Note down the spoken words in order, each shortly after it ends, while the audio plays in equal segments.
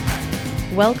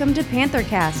Welcome to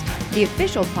PantherCast, the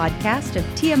official podcast of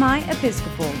TMI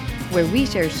Episcopal, where we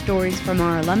share stories from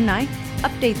our alumni,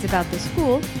 updates about the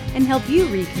school, and help you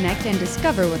reconnect and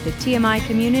discover what the TMI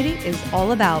community is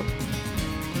all about.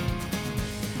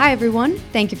 Hi, everyone.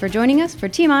 Thank you for joining us for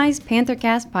TMI's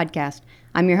PantherCast podcast.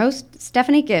 I'm your host,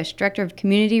 Stephanie Gish, Director of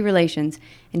Community Relations,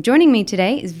 and joining me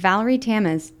today is Valerie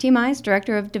Tamez, TMI's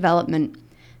Director of Development.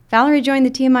 Valerie joined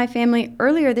the TMI family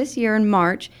earlier this year in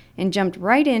March and jumped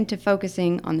right into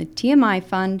focusing on the TMI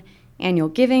Fund, annual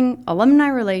giving, alumni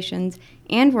relations,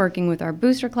 and working with our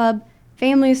Booster Club,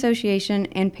 Family Association,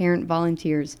 and parent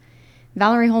volunteers.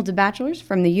 Valerie holds a bachelor's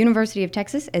from the University of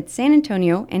Texas at San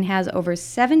Antonio and has over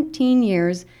 17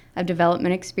 years of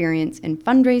development experience in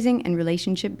fundraising and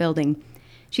relationship building.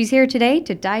 She's here today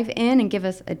to dive in and give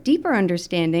us a deeper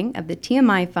understanding of the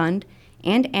TMI Fund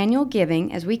and annual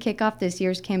giving as we kick off this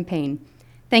year's campaign.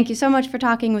 Thank you so much for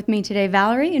talking with me today,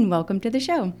 Valerie, and welcome to the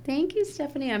show. Thank you,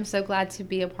 Stephanie. I'm so glad to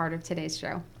be a part of today's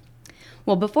show.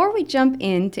 Well, before we jump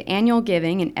into annual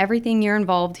giving and everything you're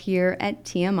involved here at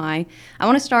TMI, I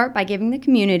want to start by giving the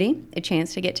community a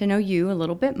chance to get to know you a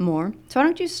little bit more. So why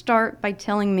don't you start by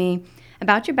telling me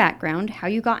about your background, how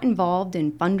you got involved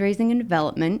in fundraising and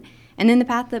development, and then the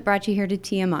path that brought you here to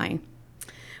TMI.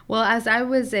 Well, as I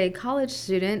was a college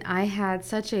student, I had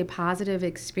such a positive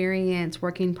experience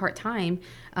working part-time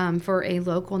for a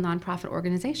local nonprofit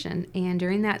organization. And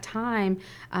during that time,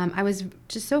 I was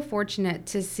just so fortunate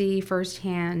to see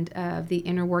firsthand the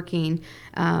inner working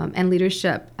and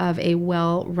leadership of a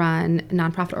well-run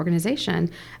nonprofit organization,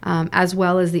 as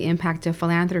well as the impact of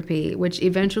philanthropy, which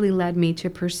eventually led me to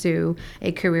pursue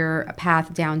a career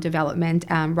path down development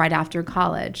right after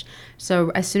college.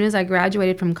 So as soon as I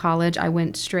graduated from college, I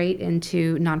went straight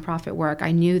into nonprofit work.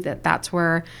 I knew that that's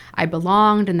where I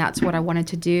belonged and that's what I wanted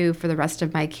to do for the rest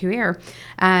of my career.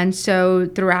 And so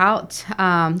throughout,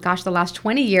 the last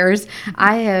 20 years,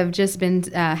 I have just been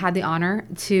had the honor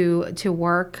to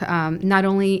work not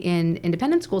only in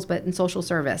independent schools, but in social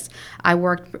service. I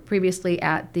worked previously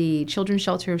at the Children's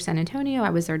Shelter of San Antonio. I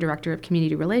was their Director of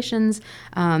Community Relations.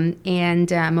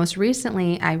 And most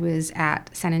recently, I was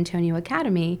at San Antonio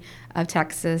Academy of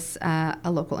Texas, a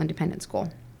local independent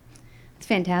school. It's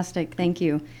fantastic. Thank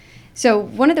you. So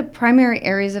one of the primary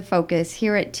areas of focus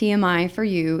here at TMI for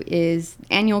you is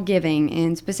annual giving,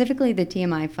 and specifically the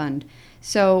TMI Fund.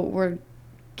 So we're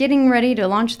getting ready to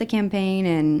launch the campaign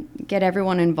and get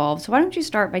everyone involved. So why don't you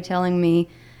start by telling me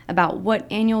about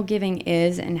what annual giving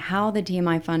is and how the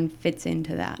TMI Fund fits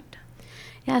into that?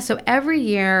 Yeah, so every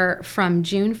year from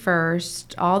June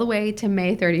 1st all the way to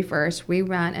May 31st, we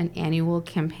run an annual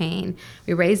campaign.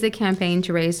 We raise the campaign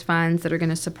to raise funds that are going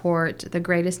to support the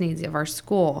greatest needs of our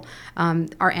school.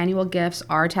 Our annual gifts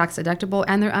are tax deductible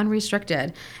and they're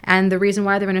unrestricted. And the reason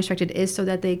why they're unrestricted is so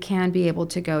that they can be able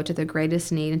to go to the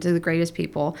greatest need and to the greatest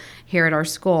people here at our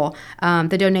school.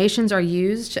 The donations are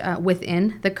used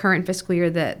within the current fiscal year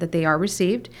that they are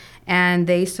received. And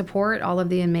they support all of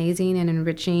the amazing and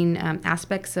enriching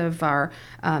aspects of our,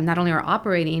 not only our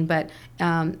operating, but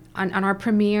on our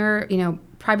premier,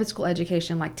 private school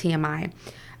education like TMI.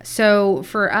 So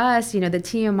for us, the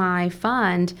TMI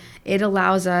Fund, it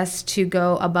allows us to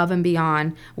go above and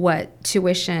beyond what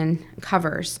tuition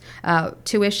covers.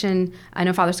 Tuition, I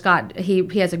know Father Scott, he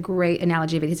has a great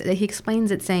analogy of it. He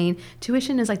explains it saying,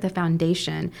 tuition is like the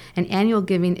foundation and annual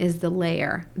giving is the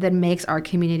layer that makes our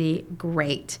community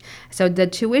great. So the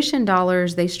tuition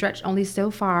dollars, they stretch only so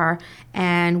far,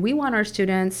 and we want our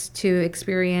students to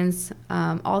experience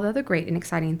all the other great and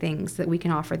exciting things that we can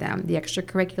offer them, the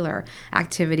extracurricular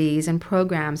activities and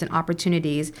programs and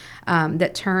opportunities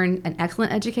that turn an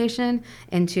excellent education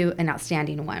into an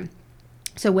outstanding one.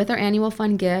 So with our annual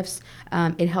fund gifts,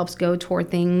 it helps go toward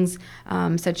things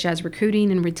such as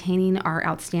recruiting and retaining our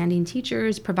outstanding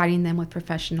teachers, providing them with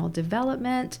professional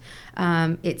development.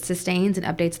 It sustains and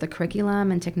updates the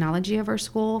curriculum and technology of our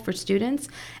school for students,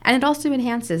 and it also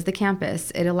enhances the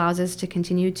campus. It allows us to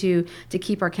continue to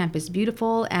keep our campus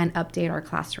beautiful and update our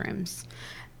classrooms.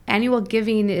 Annual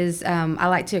giving is, I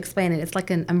like to explain it, it's like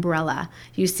an umbrella.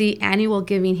 You see annual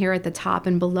giving here at the top,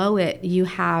 and below it you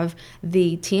have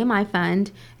the TMI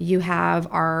Fund, you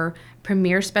have our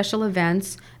premier special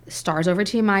events. Stars Over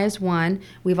TMI is one.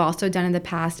 We've also done in the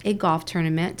past a golf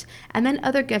tournament, and then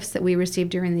other gifts that we receive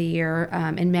during the year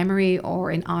in memory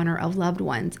or in honor of loved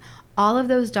ones. All of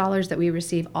those dollars that we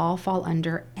receive all fall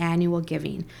under annual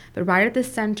giving. But right at the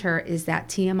center is that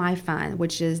TMI Fund,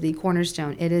 which is the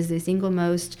cornerstone. It is the single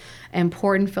most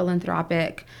important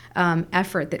philanthropic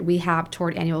effort that we have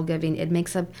toward annual giving. It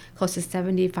makes up close to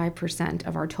 75%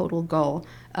 of our total goal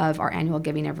of our annual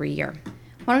giving every year.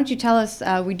 Why don't you tell us,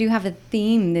 we do have a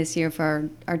theme this year for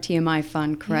our TMI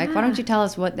Fund, correct? Why don't you tell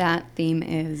us what that theme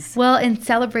is? Well, in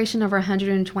celebration of our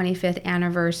 125th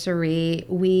anniversary,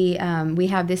 we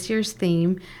have this year's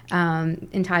theme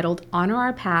entitled Honor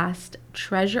Our Past,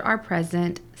 Treasure Our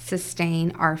Present,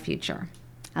 Sustain Our Future.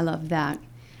 I love that.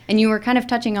 And you were kind of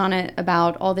touching on it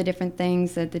about all the different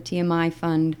things that the TMI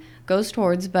Fund goes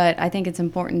towards, but I think it's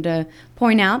important to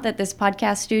point out that this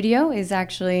podcast studio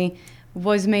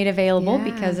was made available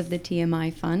because of the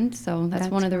TMI Fund. So that's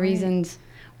one of the reasons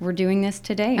we're doing this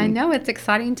today. I know it's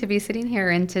exciting to be sitting here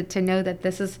and to know that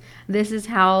this is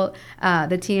how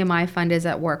the TMI Fund is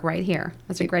at work right here.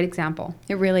 That's a great example.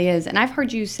 It really is. And I've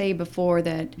heard you say before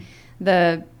that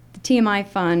the TMI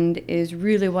Fund is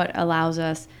really what allows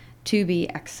us to be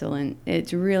excellent.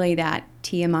 It's really that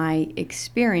TMI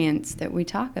experience that we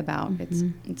talk about.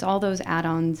 It's all those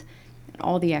add-ons,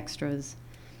 all the extras.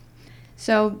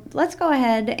 So let's go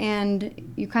ahead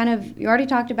and you already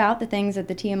talked about the things that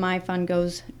the TMI Fund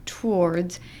goes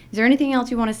towards. Is there anything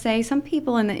else you want to say? Some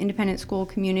people in the independent school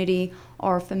community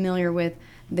are familiar with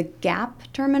the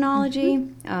GAP terminology.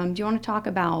 Do you want to talk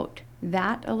about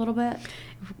that a little bit?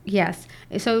 Yes.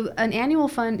 So an annual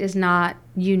fund is not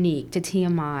unique to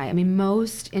TMI. I mean,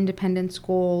 most independent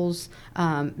schools,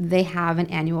 they have an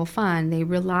annual fund. They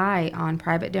rely on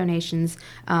private donations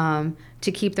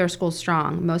to keep their schools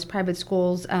strong. Most private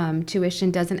schools,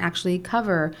 tuition doesn't actually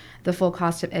cover the full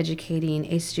cost of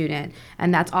educating a student,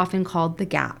 and that's often called the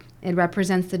gap. It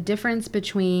represents the difference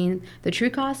between the true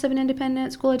cost of an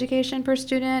independent school education per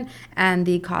student and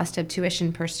the cost of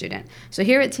tuition per student. So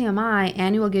here at TMI,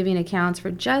 annual giving accounts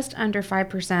for just under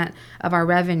 5% of our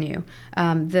revenue.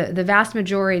 The vast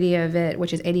majority of it,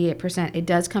 which is 88%, it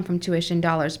does come from tuition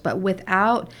dollars. But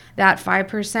without that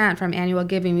 5% from annual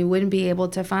giving, we wouldn't be able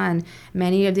to fund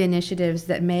many of the initiatives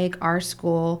that make our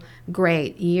school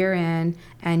great year in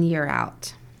and year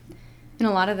out. And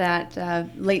a lot of that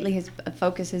lately, his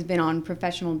focus has been on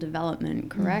professional development,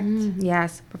 correct?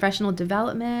 Yes, professional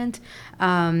development.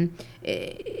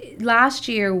 Last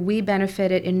year, we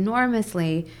benefited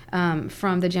enormously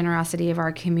from the generosity of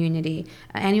our community.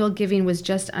 Annual giving was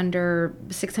just under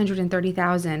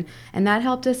 $630,000, and that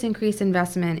helped us increase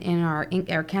investment in our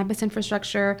campus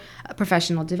infrastructure,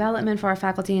 professional development for our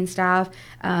faculty and staff,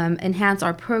 enhance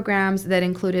our programs that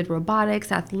included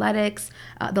robotics, athletics,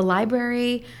 the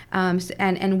library,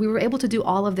 and we were able to do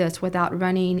all of this without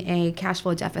running a cash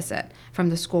flow deficit from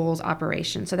the school's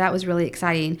operation. So that was really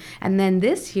exciting. And then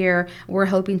this year, we're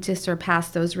hoping to surpass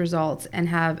those results and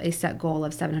have a set goal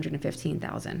of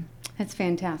 $715,000. That's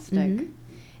fantastic.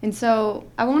 And so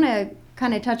I want to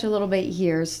kind of touch a little bit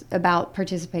here about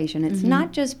participation. It's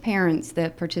not just parents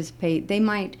that participate. They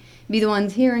might be the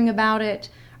ones hearing about it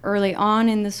early on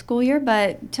in the school year,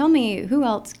 but tell me who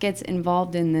else gets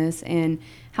involved in this and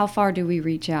how far do we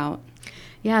reach out?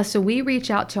 Yeah, so we reach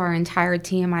out to our entire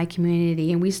TMI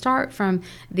community, and we start from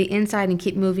the inside and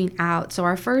keep moving out. So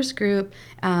our first group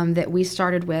that we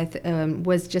started with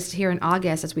was just here in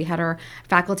August as we had our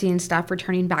faculty and staff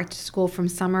returning back to school from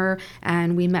summer,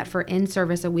 and we met for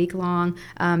in-service a week long.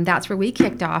 That's where we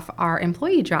kicked off our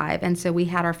employee drive, and so we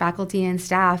had our faculty and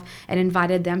staff and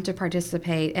invited them to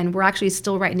participate. And we're actually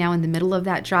still right now in the middle of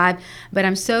that drive, but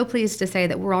I'm so pleased to say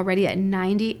that we're already at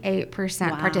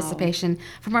 98% participation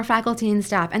from our faculty and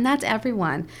staff, and that's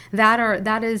everyone.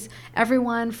 That is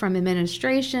everyone from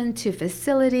administration to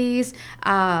facilities,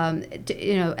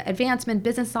 advancement,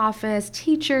 business office,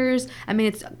 teachers. I mean,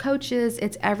 it's coaches,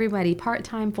 it's everybody,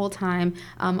 part-time, full-time,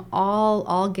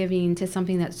 all giving to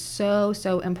something that's so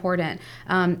important.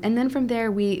 And then from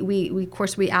there, we of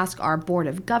course we ask our board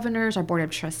of governors, our board of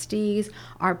trustees,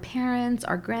 our parents,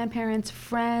 our grandparents,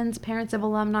 friends, parents of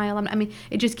alumni. I mean,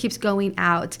 it just keeps going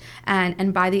out,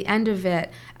 and by the end of it,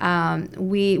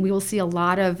 we will see a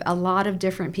lot of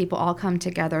different people all come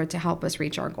together to help us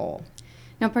reach our goal.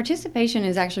 Now, participation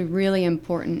is actually really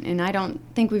important, and I don't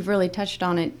think we've really touched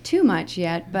on it too much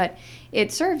yet, but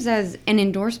it serves as an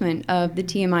endorsement of the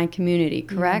TMI community,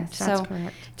 correct? Yes, that's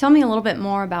correct. Tell me a little bit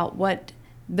more about what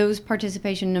those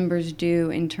participation numbers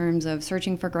do in terms of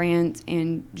searching for grants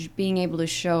and being able to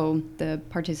show the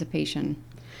participation.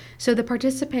 So the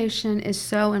participation is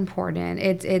so important.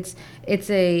 It's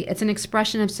an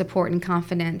expression of support and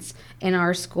confidence in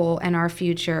our school and our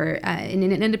future. In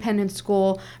an independent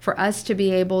school, for us to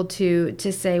be able to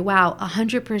say, wow,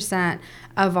 100%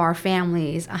 of our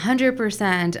families,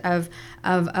 100%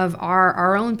 of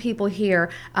our own people here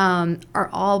are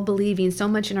all believing so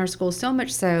much in our school, so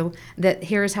much so that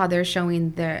here's how they're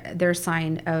showing their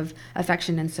sign of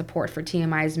affection and support for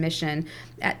TMI's mission.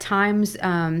 At times,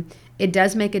 it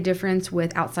does make a difference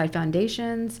with outside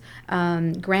foundations,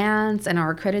 grants, and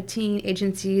our accrediting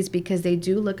agencies, because they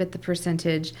do look at the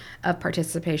percentage of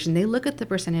participation. They look at the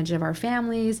percentage of our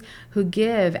families who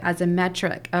give as a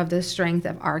metric of the strength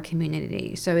of our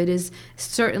community. So it is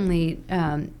certainly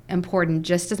important,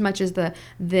 just as much as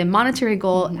the monetary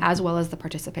goal as well as the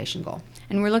participation goal.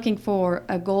 And we're looking for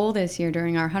a goal this year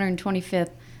during our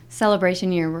 125th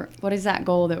celebration year. What is that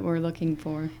goal that we're looking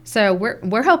for? So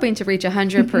we're hoping to reach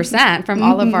 100% from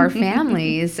all of our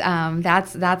families.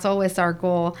 That's always our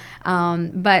goal.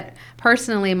 But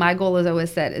personally, my goal is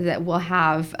always that we'll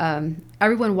have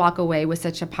everyone walk away with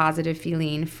such a positive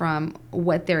feeling from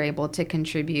what they're able to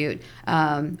contribute,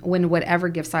 when whatever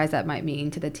gift size that might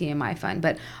mean to the TMI fund.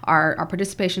 But our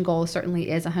participation goal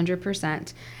certainly is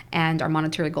 100%, and our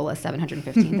monetary goal is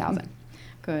 $715,000.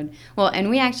 Good. Well, and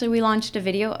we launched a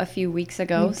video a few weeks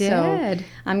ago. We did. So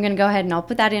I'm going to go ahead and I'll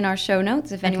put that in our show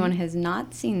notes. If anyone has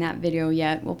not seen that video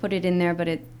yet, we'll put it in there. But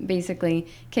it basically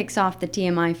kicks off the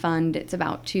TMI fund. It's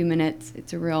about 2 minutes.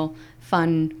 It's a real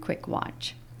fun, quick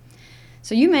watch.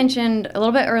 So you mentioned a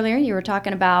little bit earlier, you were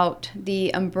talking about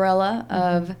the umbrella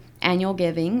of annual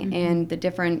giving and the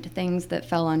different things that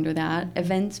fell under that,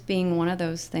 events being one of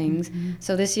those things.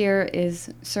 So this year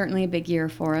is certainly a big year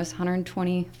for us,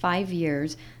 125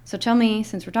 years. So tell me,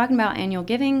 since we're talking about annual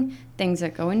giving, things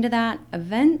that go into that,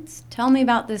 events, tell me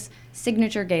about this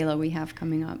signature gala we have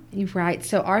coming up. Right.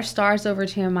 So our Stars Over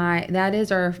TMI, that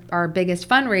is our biggest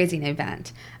fundraising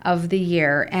event of the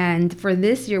year. And for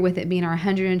this year, with it being our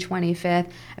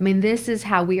 125th, I mean, this is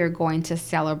how we are going to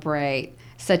celebrate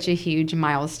such a huge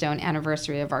milestone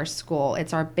anniversary of our school.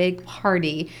 It's our big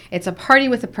party. It's a party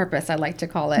with a purpose, I like to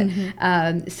call it.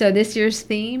 So this year's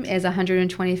theme is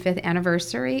 125th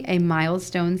anniversary, a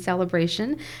milestone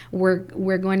celebration.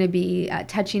 We're going to be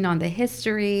touching on the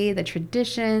history, the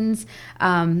traditions,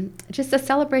 just a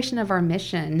celebration of our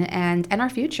mission and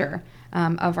our future.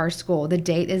 Of our school. The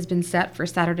date has been set for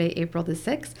Saturday, April the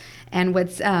 6th. And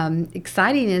what's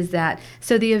exciting is that,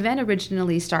 so the event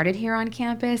originally started here on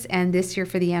campus, and this year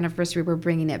for the anniversary, we're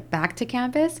bringing it back to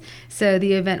campus. So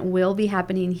the event will be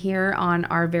happening here on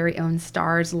our very own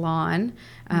Stars lawn,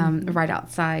 right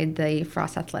outside the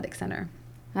Frost Athletic Center.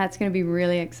 That's going to be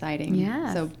really exciting.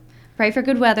 Yeah. So pray for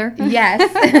good weather. Yes.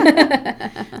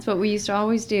 That's what we used to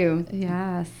always do.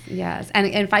 Yes. And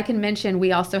if I can mention,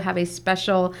 we also have a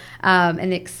special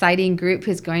and exciting group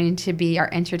who's going to be our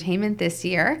entertainment this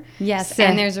year. Yes, So,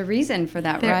 and there's a reason for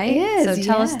that, there right? is, So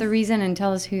tell us yes. the reason and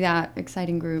tell us who that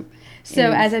exciting group So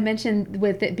is. as I mentioned,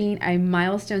 with it being a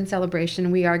milestone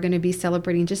celebration, we are going to be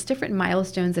celebrating just different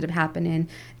milestones that have happened in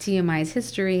TMI's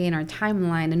history and our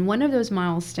timeline. And one of those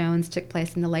milestones took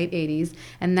place in the late 80s,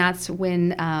 and that's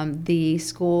when the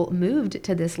school moved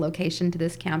to this location, to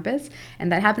this campus, and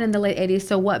that happened in the late 80s.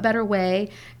 So what better way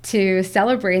to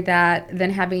celebrate that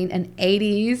than having an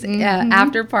 80s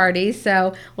after party?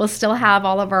 So we'll still have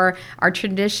all of our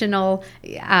traditional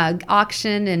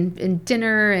auction and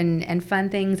dinner and fun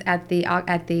things at the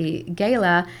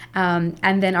gala,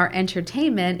 and then our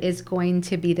entertainment is going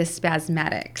to be the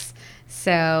Spasmatics.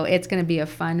 So it's going to be a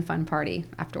fun party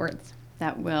afterwards.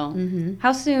 That will.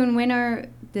 How soon? When are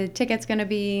the tickets going to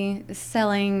be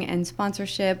selling and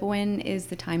sponsorship? When is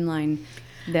the timeline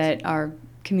that our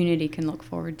community can look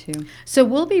forward to? So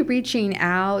we'll be reaching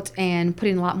out and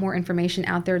putting a lot more information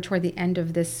out there toward the end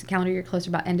of this calendar year, close to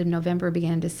about end of November,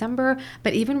 beginning of December.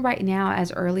 But even right now,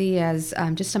 as early as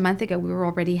just a month ago, we were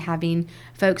already having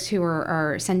folks who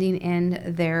are sending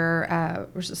in their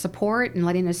support and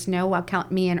letting us know, well,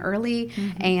 count me in early,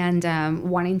 and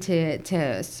wanting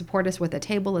to support us with a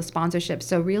table, a sponsorship.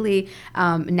 So really,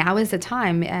 now is the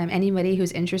time. Anybody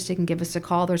who's interested can give us a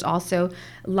call. There's also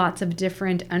lots of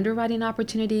different underwriting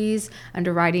opportunities,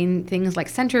 underwriting things like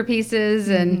centerpieces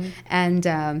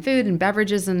and food and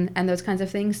beverages and those kinds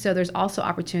of things. So there's also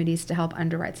opportunities to help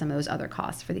underwrite some of those other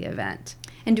costs for the event.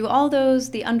 And do all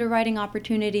those, the underwriting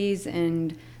opportunities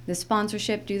and the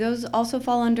sponsorship, do those also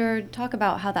fall under, talk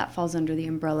about how that falls under the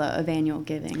umbrella of annual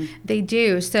giving? They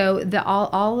do. So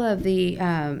all of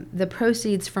the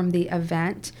proceeds from the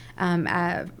event,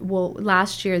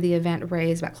 last year the event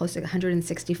raised about close to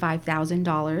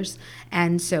 $165,000,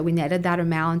 and so we netted that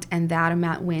amount, and that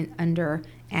amount went under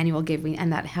annual giving,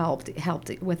 and that helped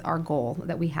with our goal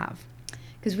that we have.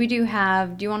 Because we do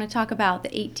have, do you want to talk about the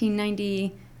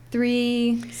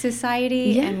 1893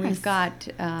 Society? Yes. And we've got,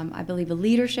 I believe, a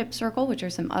leadership circle, which are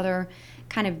some other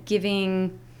kind of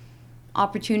giving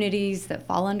opportunities that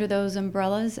fall under those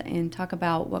umbrellas and talk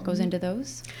about what goes into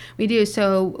those? We do.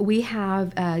 So we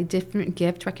have different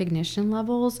gift recognition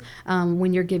levels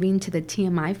when you're giving to the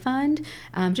TMI fund.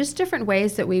 Just different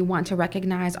ways that we want to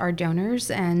recognize our donors,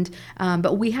 and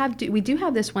but we do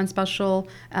have this one special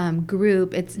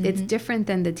group. It's different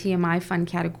than the TMI fund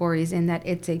categories in that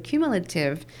it's a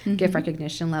cumulative gift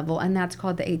recognition level, and that's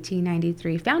called the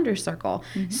 1893 Founders Circle.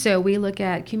 So we look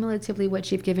at cumulatively what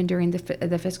you've given during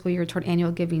the fiscal year toward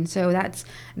annual giving. So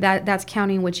that's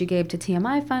counting what you gave to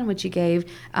TMI fund, what you gave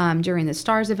during the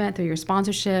STARS event through your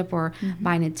sponsorship or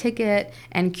buying a ticket,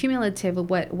 and cumulative of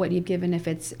what you've given. If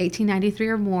it's 1893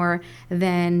 or more,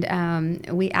 then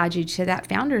we add you to that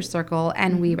Founders Circle,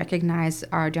 and we recognize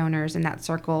our donors in that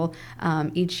circle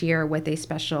each year with a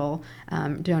special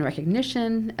donor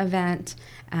recognition event.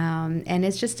 And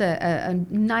it's just a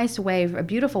nice way, a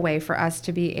beautiful way for us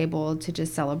to be able to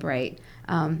just celebrate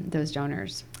those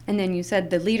donors. And then you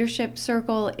said the leadership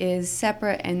circle is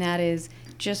separate, and that is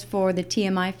just for the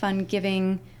TMI fund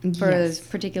giving for a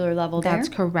particular level there? That's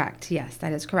correct. Yes,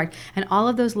 that is correct. And all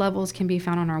of those levels can be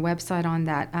found on our website on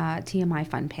that TMI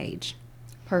fund page.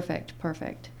 Perfect.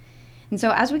 And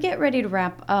so as we get ready to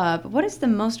wrap up, what is the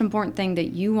most important thing that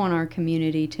you want our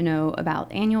community to know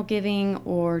about annual giving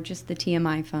or just the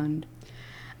TMI fund?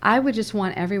 I would just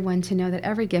want everyone to know that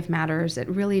every gift matters. It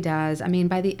really does. I mean,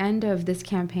 by the end of this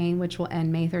campaign, which will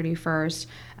end May 31st,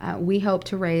 we hope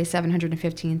to raise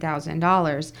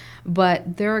 $715,000.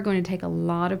 But there are going to take a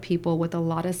lot of people with a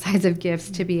lot of size of gifts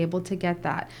to be able to get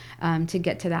that, to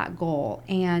get to that goal.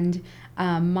 And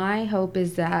my hope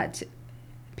is that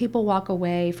people walk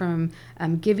away from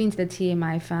giving to the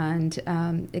TMI fund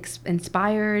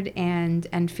inspired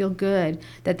and feel good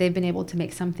that they've been able to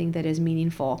make something that is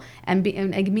meaningful. And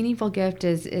a meaningful gift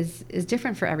is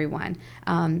different for everyone,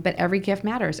 but every gift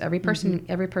matters. Every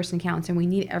person counts, and we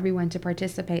need everyone to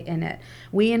participate in it.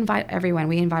 We invite everyone.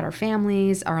 We invite our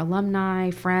families, our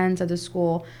alumni, friends of the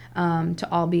school to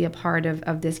all be a part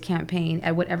of this campaign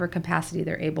at whatever capacity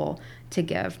they're able to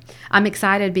give. I'm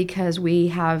excited because we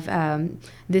have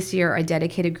this year a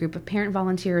dedicated group of parent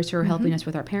volunteers who are helping us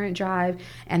with our parent drive,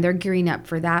 and they're gearing up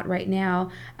for that right now.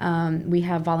 We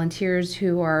have volunteers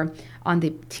who are on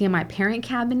the TMI parent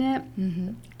cabinet,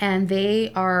 and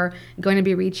they are going to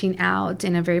be reaching out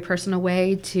in a very personal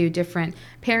way to different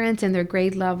parents in their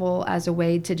grade level as a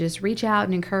way to just reach out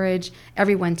and encourage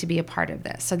everyone to be a part of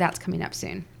this. So that's coming up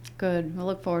soon. Good. We'll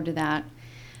look forward to that.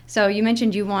 So you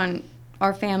mentioned you want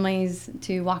our families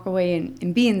to walk away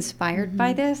and be inspired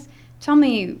by this. Tell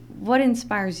me, what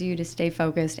inspires you to stay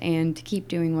focused and to keep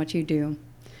doing what you do?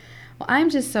 Well, I'm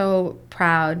just so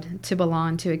proud to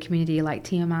belong to a community like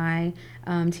TMI.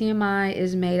 TMI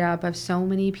is made up of so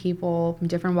many people from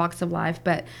different walks of life,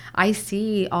 but I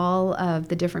see all of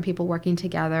the different people working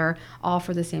together, all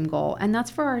for the same goal, and that's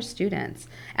for our students.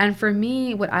 And for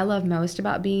me, what I love most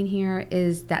about being here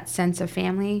is that sense of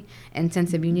family and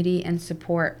sense of unity and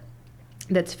support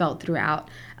that's felt throughout.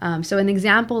 So an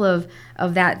example of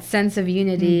that sense of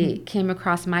unity came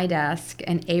across my desk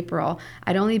in April.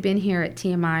 I'd only been here at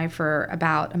TMI for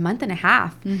about a month and a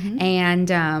half, and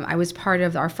I was part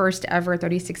of our first ever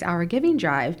 36-hour giving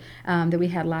drive that we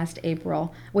had last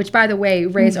April, which, by the way,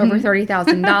 raised over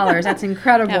 $30,000. That's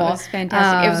incredible. That was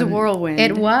fantastic. It was a whirlwind.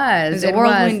 It was. It was a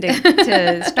whirlwind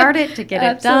to start it, to get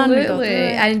it done. Absolutely.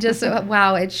 And just,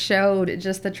 wow, it showed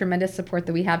just the tremendous support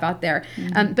that we have out there.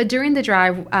 But during the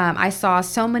drive, I saw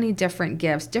so many different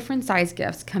gifts, different size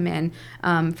gifts come in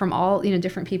from all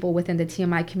different people within the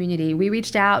TMI community. We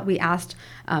reached out, we asked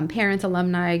parents,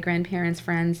 alumni, grandparents,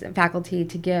 friends, faculty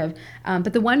to give.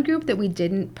 But the one group that we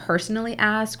didn't personally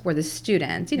ask were the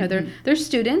students. They're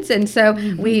students, and so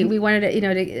we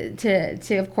wanted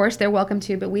to of course they're welcome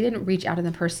to, but we didn't reach out to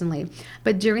them personally.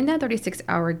 But during that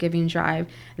 36-hour giving drive,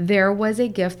 there was a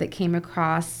gift that came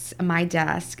across my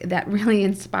desk that really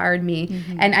inspired me.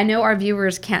 And I know our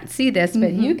viewers can't see this,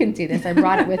 but you can see this. I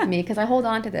brought it with me because I hold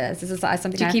on to this. This is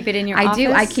something. Do you keep it in your office? I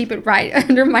do. I keep it right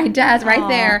under my desk, right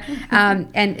there.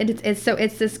 And it's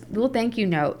this little thank you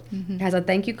note. It has a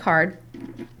thank you card,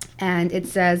 and it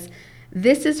says,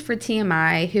 "This is for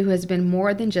TMI, who has been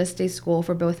more than just a school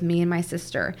for both me and my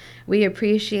sister. We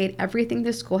appreciate everything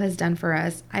the school has done for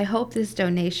us. I hope this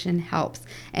donation helps."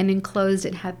 And enclosed,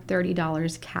 it had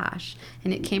 $30 cash,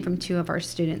 and it came from two of our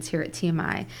students here at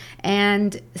TMI.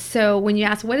 And so when you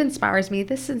ask what inspires me,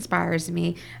 this inspires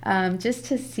me, just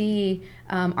to see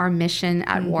our mission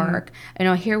at work.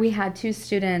 Here we had 2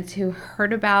 students who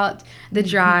heard about the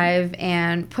drive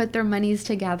and put their monies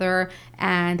together,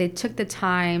 and they took the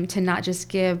time to not just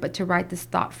give, but to write this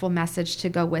thoughtful message to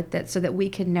go with it so that we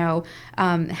could know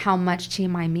how much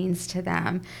TMI means to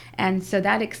them. And so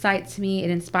that excites me.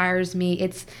 It inspires me.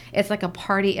 It's like a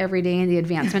party every day in the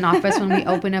advancement office when we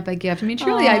open up a gift. I mean,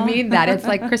 truly, I mean that. It's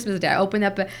like Christmas Day. I open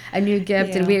up a new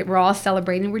gift, and we're all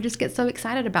celebrating. We just get so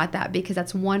excited about that because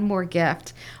that's one more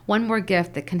gift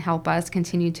that can help us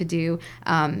continue to do,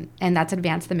 and that's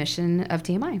advance the mission of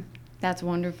TMI. That's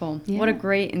wonderful. Yeah. What a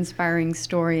great, inspiring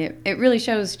story. It really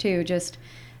shows, too, just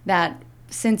that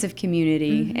sense of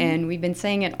community. And we've been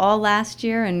saying it all last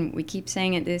year, and we keep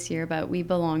saying it this year, but we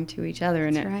belong to each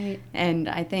other. That's right. And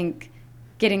I think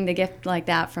getting the gift like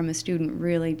that from a student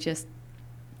really just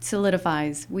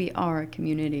solidifies we are a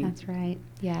community. That's right.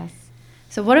 Yes.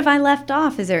 So what have I left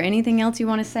off? Is there anything else you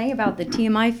want to say about the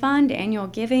TMI Fund, annual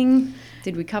giving?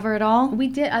 Did we cover it all? We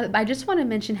did. I just want to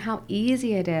mention how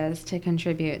easy it is to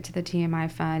contribute to the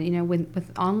TMI Fund,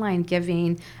 with online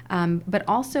giving, but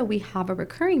also we have a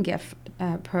recurring gift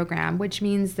program, which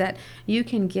means that you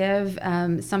can give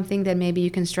something that maybe you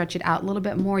can stretch it out a little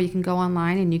bit more. You can go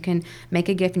online and you can make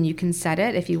a gift and you can set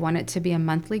it if you want it to be a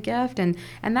monthly gift. And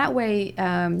that way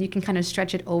you can kind of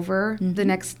stretch it over the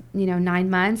next 9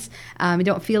 months. You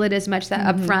don't feel it as much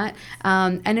that upfront.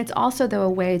 And it's also, though, a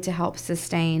way to help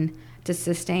sustain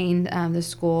the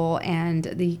school and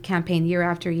the campaign year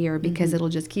after year, because it'll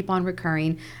just keep on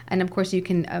recurring. And of course, you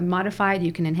can modify it,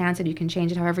 you can enhance it, you can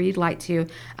change it however you'd like to.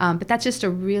 But that's just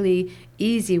a really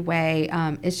easy way.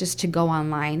 Is just to go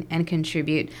online and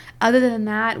contribute. Other than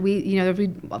that,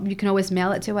 you can always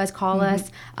mail it to us, call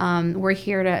us. We're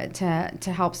here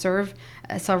to help serve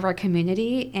our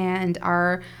community, and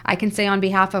I can say on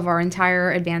behalf of our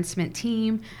entire advancement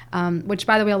team, which,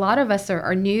 by the way, a lot of us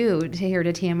are new here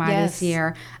to TMI this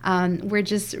year. We're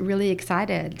just really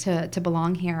excited to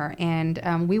belong here,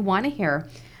 and we want to hear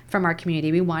from our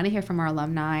community. We want to hear from our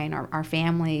alumni and our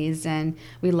families, and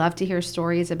we love to hear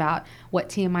stories about what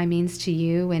TMI means to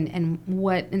you and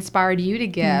what inspired you to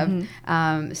give.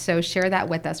 So share that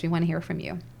with us. We want to hear from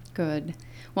you. Good.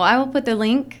 Well, I will put the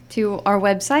link to our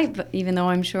website, but even though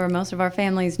I'm sure most of our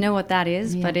families know what that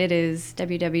is, but it is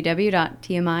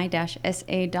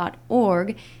www.tmi-sa.org.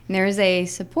 And there is a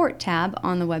support tab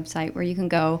on the website where you can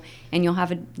go, and you'll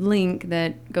have a link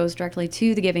that goes directly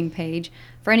to the giving page.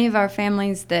 For any of our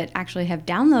families that actually have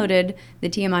downloaded the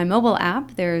TMI mobile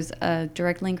app, there's a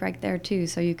direct link right there too,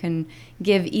 so you can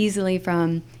give easily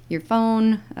from your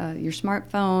phone, your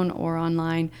smartphone, or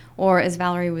online. Or, as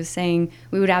Valerie was saying,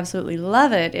 we would absolutely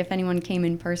love it if anyone came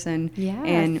in person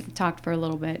and talked for a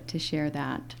little bit to share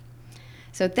that.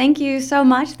 So thank you so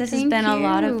much. This has been a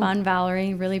lot of fun,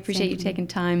 Valerie. Really appreciate you taking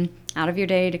time out of your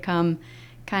day to come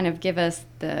kind of give us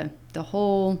the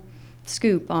whole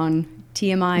scoop on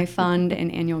TMI Fund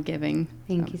and annual giving.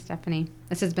 Thank you, Stephanie.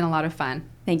 This has been a lot of fun.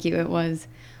 Thank you. It was.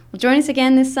 Well, join us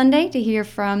again this Sunday to hear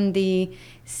from the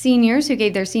seniors who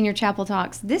gave their senior chapel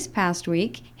talks this past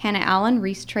week, Hannah Allen,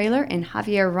 Reese Traylor, and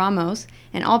Javier Ramos.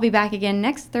 And I'll be back again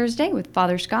next Thursday with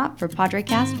Father Scott for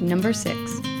PadreCast number 6.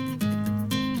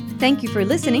 Thank you for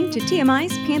listening to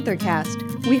TMI's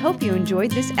PantherCast. We hope you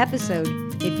enjoyed this episode.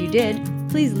 If you did,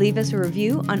 please leave us a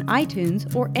review on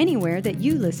iTunes or anywhere that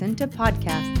you listen to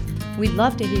podcasts. We'd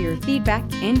love to hear your feedback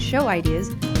and show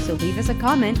ideas, so leave us a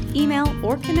comment, email,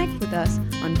 or connect with us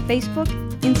on Facebook,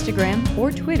 Instagram, or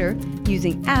Twitter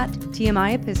using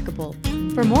 @TMI Episcopal.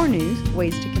 For more news,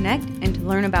 ways to connect, and to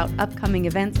learn about upcoming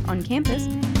events on campus,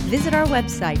 visit our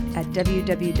website at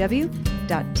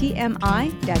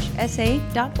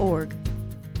www.tmi-sa.org.